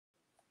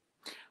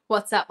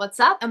What's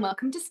up, and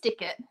welcome to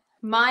Stick It.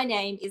 My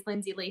name is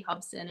Lindsay Lee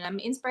Hobson, and I'm an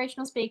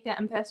inspirational speaker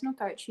and personal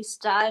coach who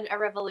started a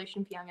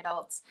revolution for young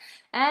adults.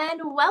 And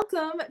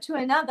welcome to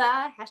another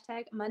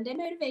hashtag Monday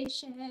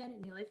Motivation.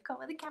 I nearly forgot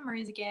where the camera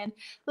is again.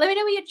 Let me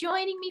know where you're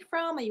joining me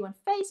from. Are you on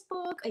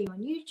Facebook? Are you on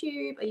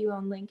YouTube? Are you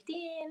on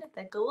LinkedIn?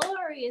 The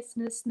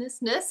gloriousness.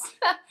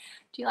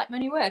 Do you like my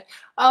new word?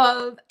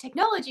 Of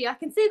technology. I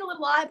can see the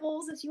little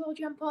eyeballs as you all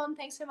jump on.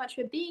 Thanks so much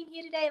for being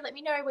here today. Let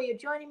me know where you're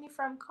joining me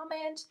from.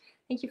 Comment.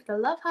 Thank you for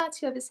the love hearts.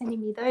 Whoever's sending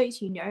me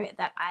those, you know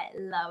that I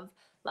love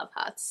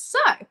hearts.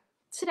 So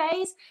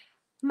today's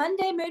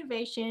Monday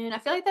motivation, I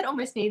feel like that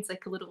almost needs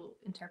like a little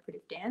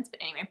interpretive dance,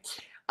 but anyway,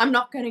 I'm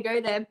not going to go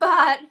there.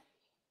 But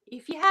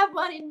if you have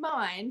one in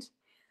mind,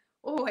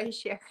 always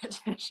share it,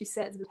 she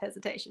says with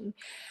hesitation.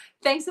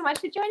 Thanks so much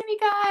for joining me,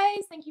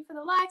 guys. Thank you for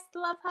the likes, the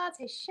love hearts.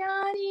 Hey,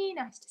 Shani,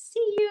 nice to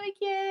see you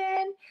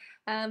again.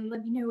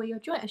 Let me know where you're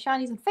joining.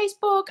 Shani's on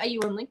Facebook. Are you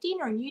on LinkedIn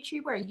or on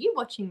YouTube? Where are you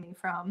watching me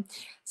from?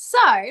 So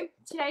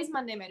today's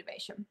Monday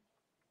motivation.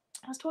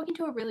 I was talking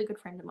to a really good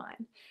friend of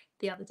mine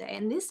the other day,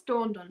 and this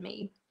dawned on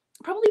me,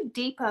 probably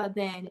deeper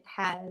than it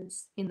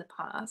has in the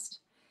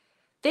past.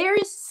 There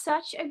is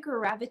such a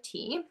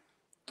gravity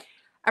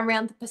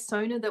around the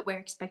persona that we're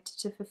expected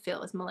to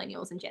fulfill as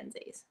millennials and Gen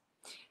Zs.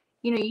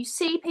 You know, you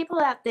see people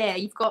out there,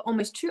 you've got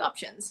almost two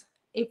options,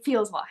 it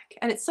feels like,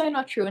 and it's so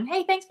not true. And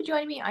hey, thanks for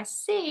joining me. I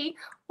see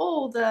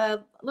all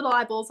the little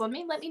eyeballs on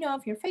me. Let me know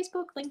if you're on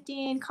Facebook,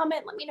 LinkedIn,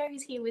 comment, let me know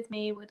who's here with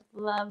me. Would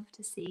love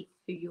to see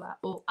who you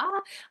all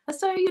are.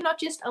 So you're not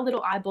just a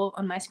little eyeball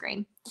on my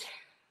screen.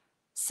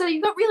 So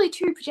you've got really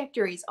two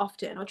trajectories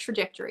often, or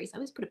trajectories, I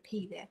always put a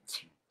P there,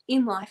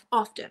 in life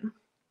often.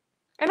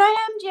 And I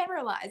am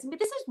generalizing, but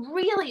this is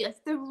really, like,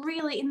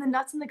 really in the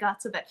nuts and the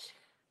guts of it,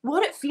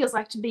 what it feels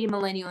like to be a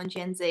millennial and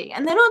Gen Z.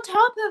 And then on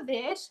top of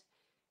it,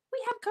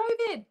 we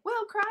have COVID,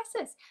 world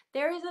crisis.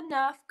 There is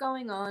enough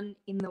going on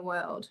in the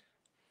world.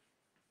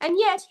 And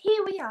yet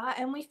here we are,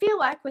 and we feel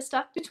like we're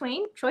stuck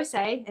between choice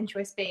A and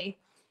choice B.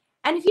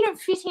 And if you don't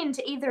fit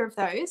into either of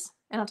those,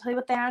 and I'll tell you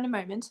what they are in a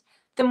moment,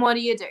 then what do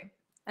you do?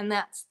 And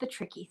that's the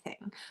tricky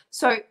thing.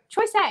 So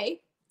choice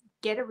A,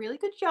 get a really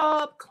good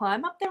job,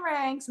 climb up the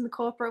ranks in the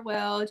corporate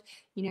world,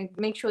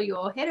 make sure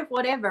you're head of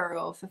whatever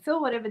or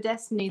fulfill whatever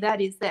destiny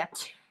that is there.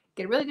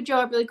 Get a really good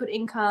job, really good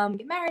income,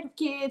 get married, have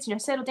kids,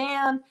 settle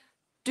down,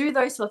 do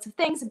those sorts of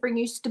things and bring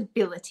you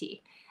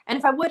stability. And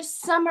if I were to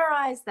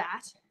summarize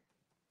that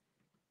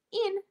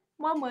in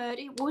one word,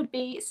 it would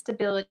be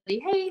stability.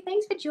 Hey,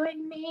 thanks for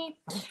joining me.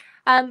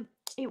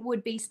 It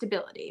would be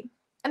stability.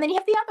 And then you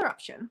have the other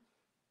option.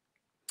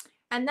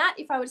 And that,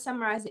 if I were to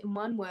summarize it in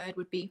one word,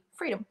 would be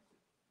freedom.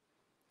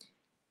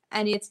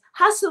 And it's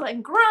hustle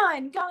and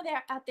grind, go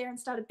out there and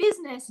start a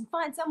business and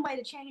find some way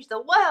to change the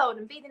world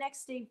and be the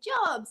next Steve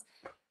Jobs.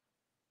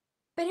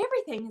 But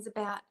everything is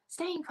about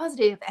staying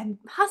positive and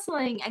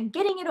hustling and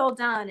getting it all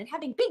done and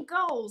having big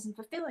goals and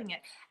fulfilling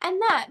it.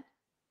 And that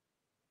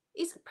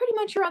is pretty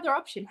much your other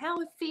option, how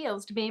it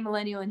feels to be a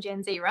millennial and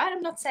Gen Z, right?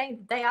 I'm not saying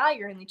that they are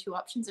your only two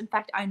options. In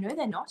fact, I know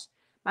they're not.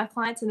 My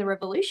clients in the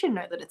revolution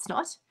know that it's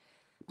not.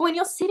 But when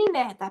you're sitting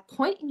there at that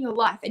point in your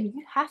life and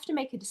you have to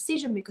make a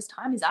decision because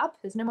time is up,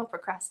 there's no more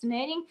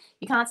procrastinating,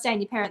 you can't stay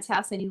in your parents'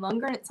 house any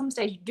longer, and at some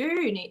stage you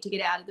do need to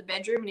get out of the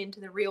bedroom and into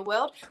the real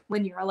world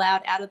when you're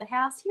allowed out of the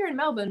house. Here in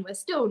Melbourne, we're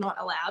still not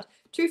allowed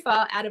too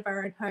far out of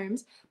our own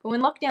homes. But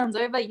when lockdown's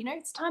over,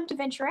 it's time to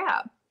venture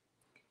out.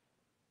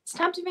 It's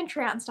time to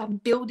venture out and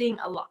start building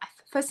a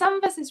life. For some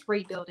of us, it's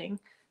rebuilding.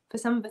 For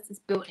some of us, it's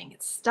building.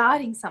 It's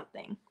starting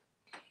something.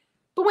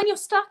 But when you're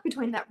stuck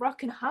between that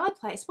rock and hard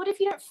place, what if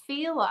you don't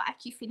feel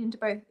like you fit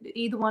into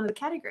either one of the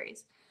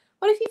categories?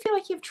 What if you feel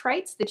like you have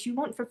traits that you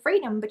want for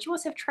freedom, but you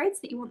also have traits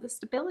that you want the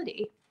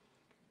stability?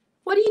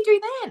 What do you do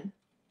then?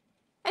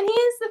 And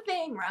here's the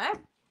thing, right?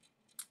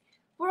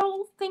 We're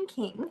all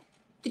thinking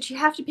that you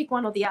have to pick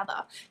one or the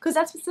other because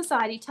that's what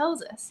society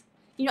tells us.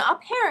 Our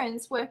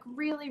parents work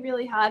really,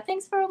 really hard.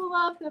 Thanks for all the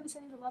love. Whoever's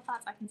sending the love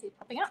hearts, I can see it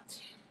popping up.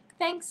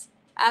 Thanks.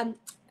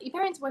 Your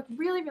parents work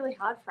really, really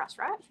hard for us,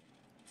 right?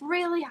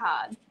 Really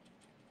hard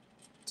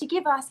to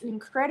give us an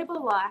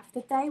incredible life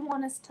that they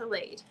want us to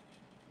lead.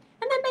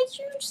 And they make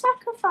huge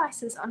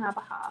sacrifices on our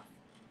behalf.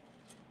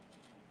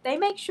 They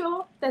make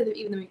sure that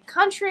even the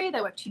country, they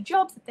work 2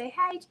 jobs that they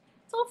hate.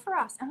 It's all for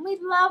us. And we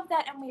love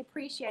that and we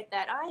appreciate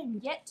that. I am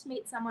yet to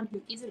meet someone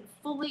who isn't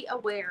fully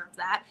aware of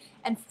that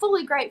and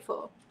fully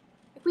grateful.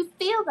 If we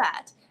feel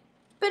that.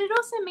 But it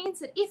also means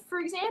that if, for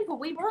example,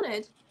 we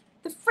wanted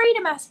the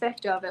freedom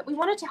aspect of it, we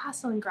wanted to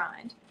hustle and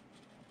grind,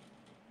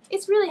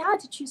 it's really hard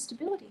to choose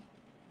stability.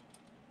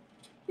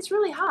 It's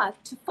really hard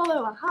to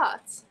follow our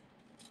hearts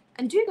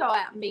and do go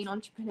out and be an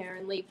entrepreneur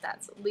and lead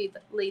that sort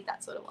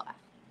of life.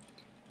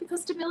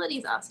 Because stability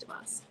is asked of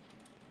us.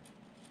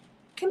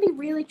 It can be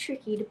really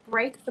tricky to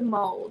break the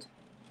mold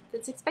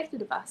that's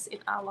expected of us in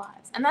our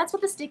lives. And that's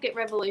what the Stick It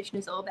Revolution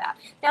is all about.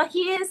 Now,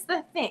 here's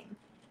the thing.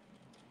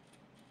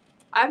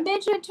 I've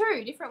mentioned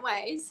 2 different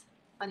ways,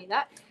 funny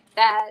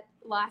that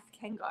life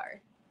can go.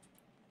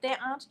 There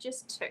aren't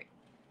just 2.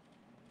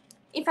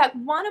 In fact,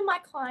 one of my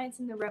clients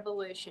in the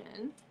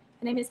revolution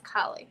Her name is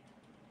Carly.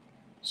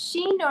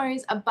 She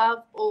knows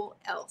above all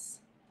else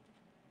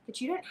that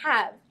you don't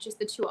have just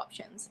the two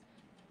options.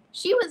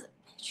 She was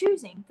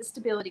choosing the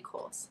stability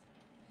course.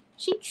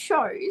 She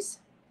chose,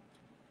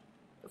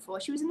 before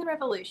she was in the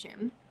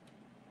revolution,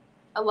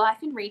 a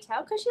life in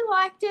retail because she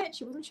liked it.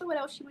 She wasn't sure what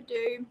else she would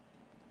do.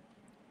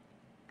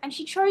 And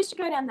she chose to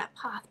go down that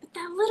path. But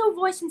that little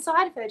voice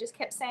inside of her just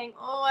kept saying,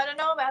 oh, I don't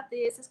know about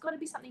this. There's got to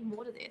be something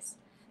more to this.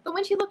 But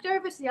when she looked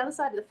over to the other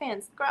side of the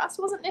fence, the grass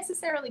wasn't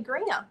necessarily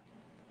greener.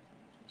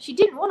 She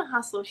didn't want to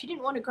hustle. She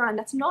didn't want to grind.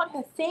 That's not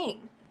her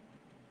thing.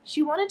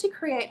 She wanted to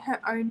create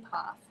her own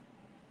path.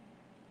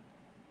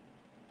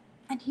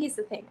 And here's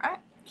the thing, right?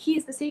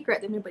 Here's the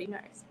secret that nobody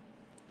knows.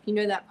 If you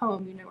know that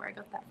poem, you know where I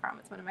got that from.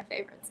 It's one of my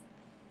favorites.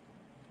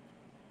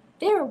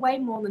 There are way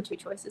more than two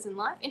choices in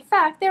life. In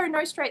fact, there are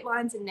no straight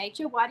lines in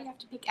nature. Why do you have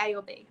to pick A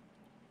or B?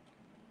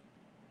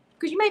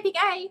 Because you may pick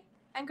A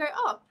and go,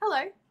 oh,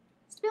 hello,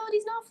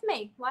 stability's not for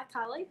me, like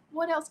Carly.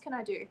 What else can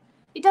I do?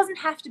 It doesn't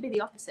have to be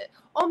the opposite.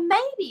 Or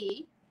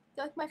maybe,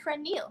 like my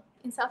friend Neil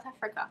in South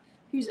Africa,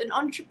 who's an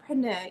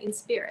entrepreneur in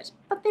spirit.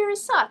 But there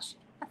is such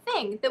a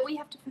thing that we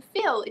have to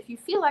fulfill if you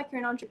feel like you're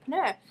an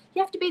entrepreneur.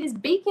 You have to be this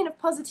beacon of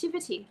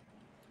positivity.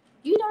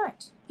 You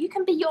don't. You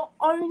can be your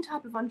own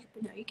type of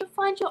entrepreneur. You can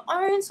find your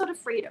own sort of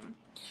freedom.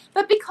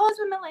 But because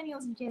we're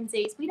millennials and Gen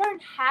Zs, we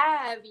don't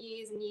have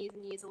years and years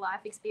and years of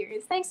life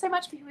experience. Thanks so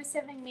much for who is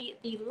sending me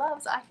the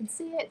loves. I can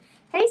see it.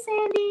 Hey,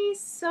 Sandy.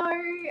 So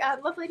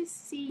lovely to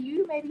see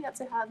you. Maybe not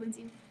so hard,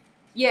 Lindsay.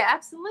 Yeah,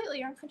 absolutely.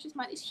 Your unconscious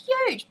mind is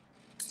huge.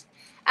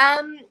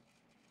 Completely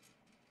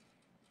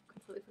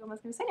forgot what I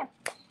was going to say now.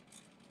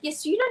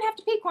 Yes, you don't have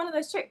to pick one of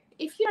those two.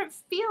 If you don't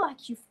feel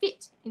like you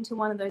fit into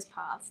one of those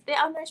paths, there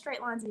are no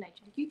straight lines in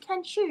nature. You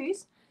can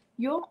choose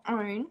your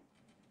own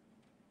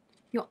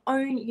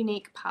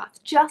unique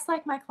path, just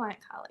like my client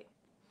Carly.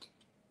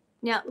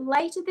 Now,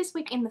 later this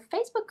week in the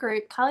Facebook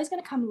group, Carly's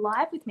going to come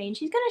live with me and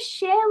she's going to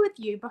share with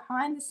you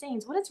behind the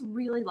scenes what it's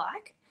really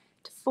like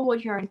to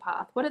forge your own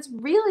path, what it's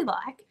really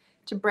like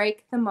to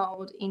break the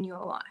mold in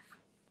your life.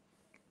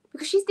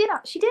 Because she did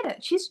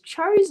it. She's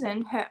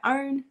chosen her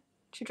own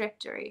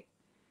trajectory.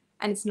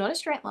 And it's not a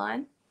straight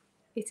line.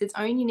 It's its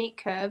own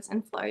unique curves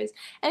and flows.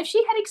 And if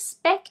she had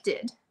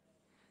expected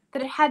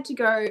that it had to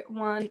go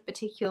one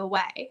particular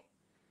way,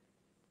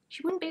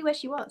 she wouldn't be where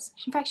she was.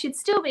 In fact, she'd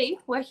still be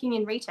working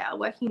in retail,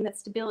 working in that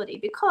stability,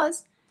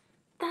 because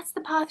that's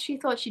the path she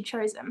thought she'd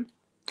chosen.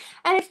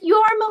 And if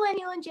you're a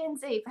millennial and Gen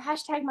Z for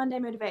hashtag Monday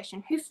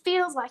Motivation who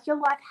feels like your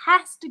life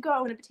has to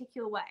go in a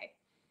particular way,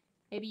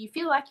 maybe you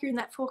feel like you're in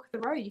that fork of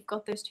the road, you've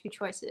got those two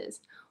choices.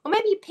 Or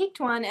maybe you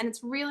picked one and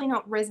it's really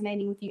not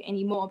resonating with you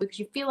anymore because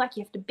you feel like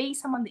you have to be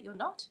someone that you're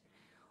not.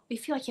 Or you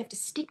feel like you have to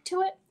stick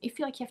to it. You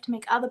feel like you have to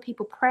make other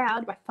people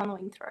proud by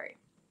following through.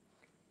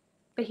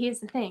 But here's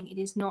the thing, it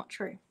is not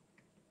true.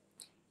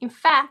 In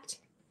fact,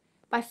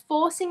 by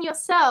forcing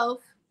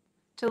yourself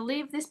to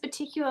live this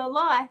particular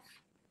life,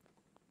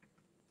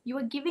 you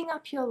are giving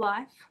up your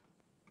life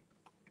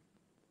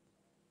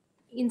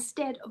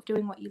instead of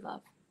doing what you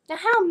love. Now,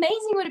 how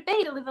amazing would it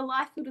be to live a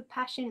life filled with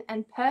passion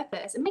and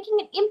purpose and making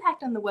an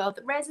impact on the world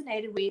that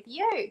resonated with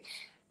you?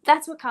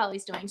 That's what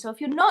Carly's doing. So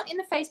if you're not in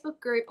the Facebook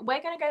group,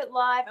 we're going to go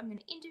live. I'm going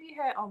to interview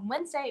her on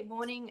Wednesday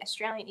morning,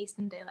 Australian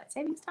Eastern Daylight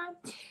Savings Time.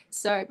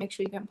 So make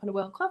sure you don't put a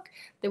world clock.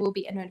 There will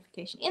be a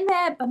notification in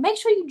there, but make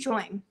sure you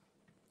join.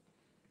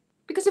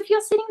 Because if you're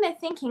sitting there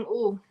thinking,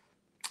 oh,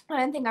 I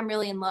don't think I'm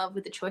really in love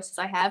with the choices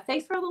I have,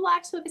 thanks for all the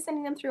likes. Whoever's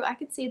sending them through, I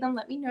can see them.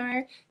 Let me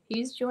know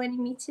who's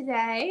joining me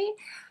today.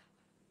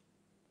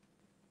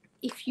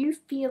 If you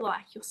feel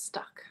like you're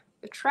stuck,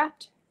 you're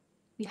trapped,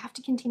 you have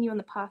to continue on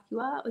the path you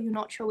are, or you're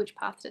not sure which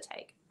path to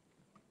take.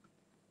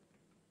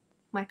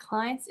 My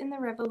clients in the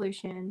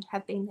revolution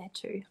have been there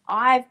too.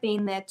 I've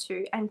been there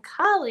too. And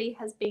Carly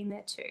has been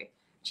there too.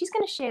 She's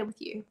going to share with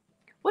you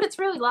what it's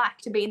really like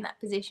to be in that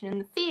position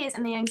and the fears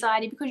and the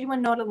anxiety because you are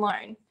not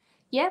alone.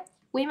 Yeah,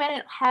 we may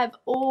not have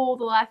all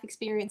the life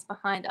experience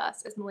behind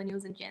us as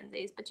millennials and Gen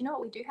Zs, but you know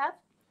what we do have?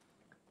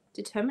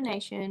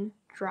 Determination,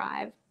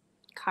 drive,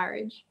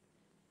 courage.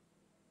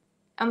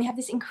 And we have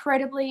this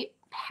incredibly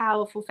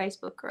powerful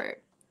Facebook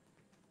group,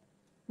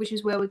 which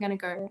is where we're going to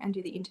go and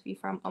do the interview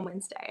from on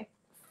Wednesday,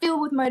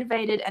 filled with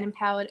motivated and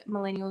empowered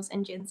millennials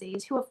and Gen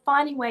Zs who are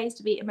finding ways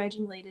to be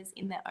emerging leaders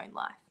in their own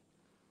life.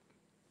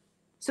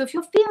 So if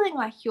you're feeling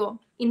like you're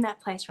in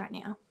that place right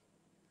now,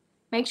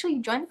 make sure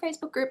you join the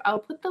Facebook group. I'll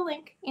put the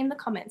link in the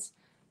comments.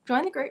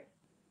 Join the group.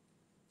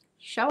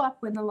 Show up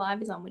when the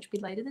live is on, which will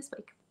be later this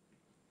week.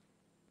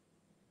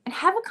 And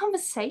have a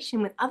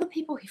conversation with other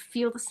people who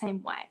feel the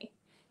same way.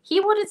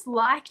 Hear what it's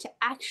like to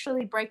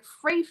actually break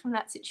free from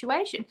that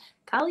situation.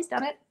 Carly's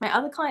done it. My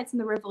other clients in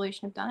the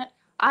revolution have done it.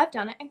 I've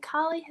done it. And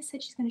Carly has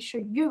said she's going to show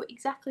you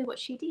exactly what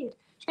she did.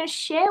 She's going to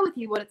share with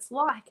you what it's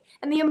like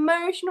and the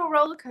emotional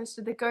roller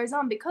coaster that goes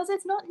on, because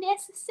it's not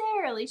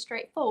necessarily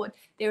straightforward.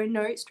 There are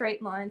no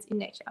straight lines in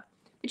nature.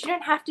 But you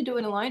don't have to do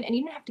it alone, and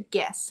you don't have to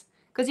guess.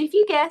 Because if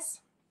you guess,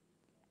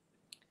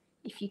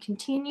 if you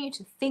continue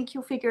to think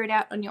you'll figure it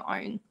out on your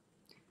own,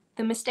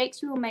 the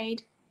mistakes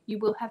you you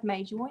will have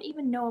made you won't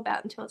even know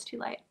about until it's too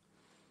late.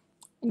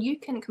 And you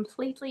can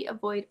completely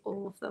avoid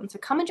all of them. So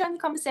come and join the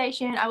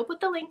conversation. I will put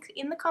the link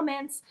in the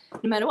comments.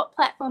 No matter what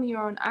platform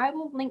you're on, I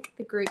will link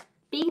the group.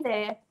 Be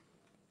there.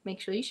 Make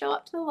sure you show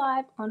up to the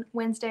live on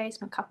Wednesdays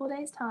in a couple of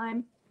days'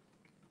 time.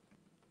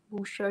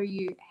 We'll show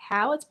you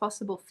how it's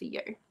possible for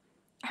you.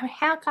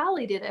 How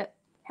Carly did it.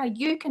 How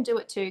you can do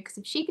it too. Because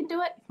if she can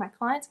do it, if my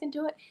clients can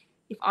do it,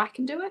 if I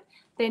can do it,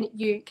 then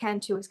you can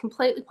too. It's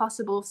completely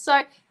possible.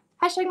 So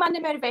hashtag Monday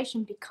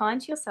Motivation. Be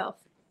kind to yourself.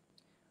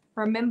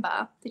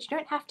 Remember that you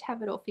don't have to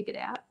have it all figured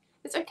out.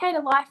 It's okay to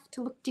life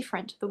to look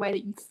different the way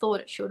that you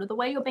thought it should or the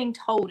way you're being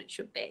told it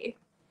should be.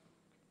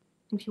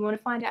 And if you want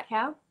to find out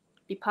how,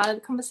 be part of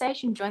the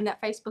conversation, join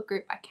that Facebook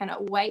group. I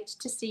cannot wait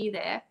to see you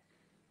there.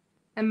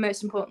 And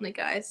most importantly,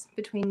 guys,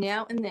 between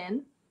now and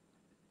then,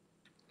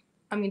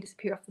 I'm going to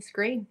disappear off the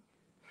screen.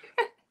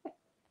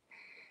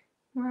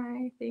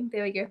 I think,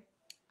 there we go.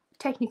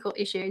 Technical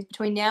issues.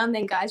 Between now and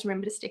then, guys,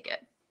 remember to stick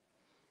it.